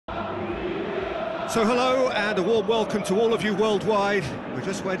So hello and a warm welcome to all of you worldwide. We're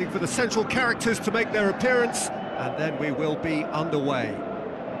just waiting for the central characters to make their appearance and then we will be underway.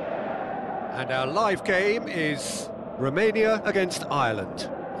 And our live game is Romania against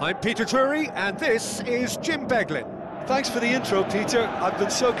Ireland. I'm Peter Drury and this is Jim Beglin. Thanks for the intro, Peter. I've been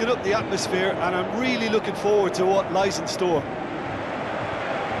soaking up the atmosphere and I'm really looking forward to what lies in store.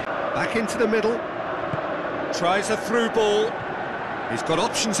 Back into the middle. Tries a through ball. He's got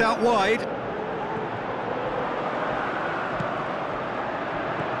options out wide.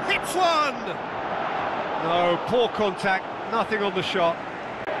 Hits one! No, poor contact, nothing on the shot.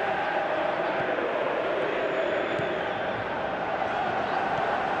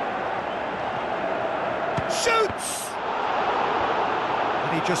 Shoots!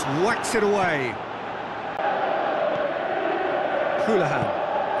 And he just whacks it away. Houlihan,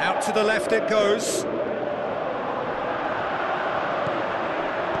 out to the left it goes.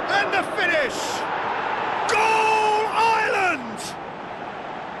 And the finish! Goal, Ireland!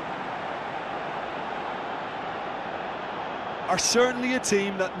 Are certainly a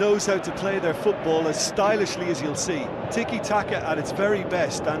team that knows how to play their football as stylishly as you'll see. Tiki-taka at its very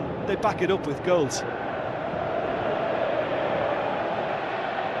best, and they back it up with goals.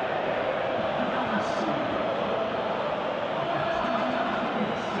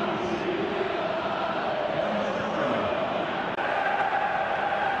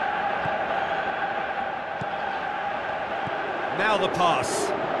 Now the pass.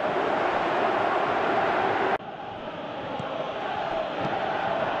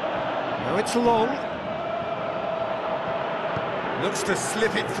 Now it's long. Looks to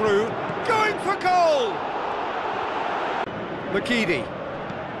slip it through. Going for goal! McGeady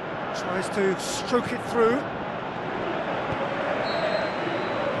tries to stroke it through.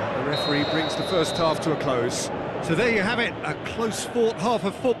 And the referee brings the first half to a close. So there you have it, a close-fought half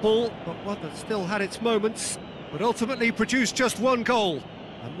of football, but one that still had its moments, but ultimately produced just one goal.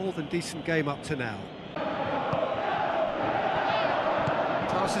 A more than decent game up to now.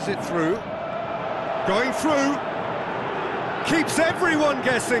 Passes it through. Going through. Keeps everyone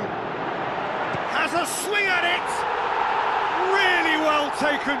guessing. Has a swing at it. Really well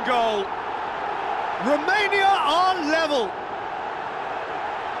taken goal. Romania are level.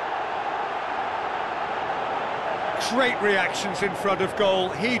 Great reactions in front of goal.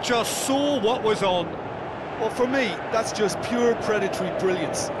 He just saw what was on. Well, for me, that's just pure predatory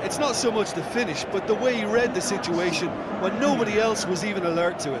brilliance. It's not so much the finish, but the way he read the situation when nobody else was even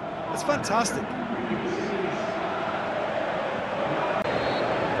alert to it. It's fantastic.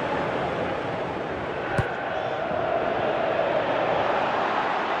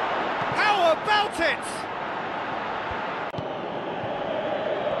 How about it?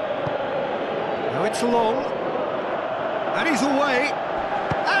 Now it's long. And he's away.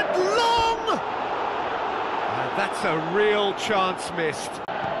 And long! And that's a real chance missed.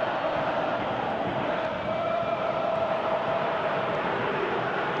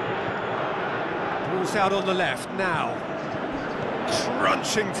 Ball's out on the left now.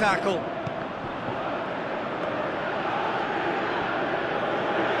 Crunching tackle.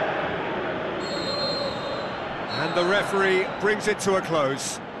 And the referee brings it to a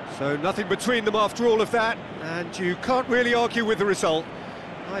close. So nothing between them after all of that, and you can't really argue with the result.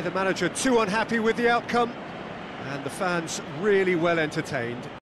 Neither manager too unhappy with the outcome, and the fans really well entertained.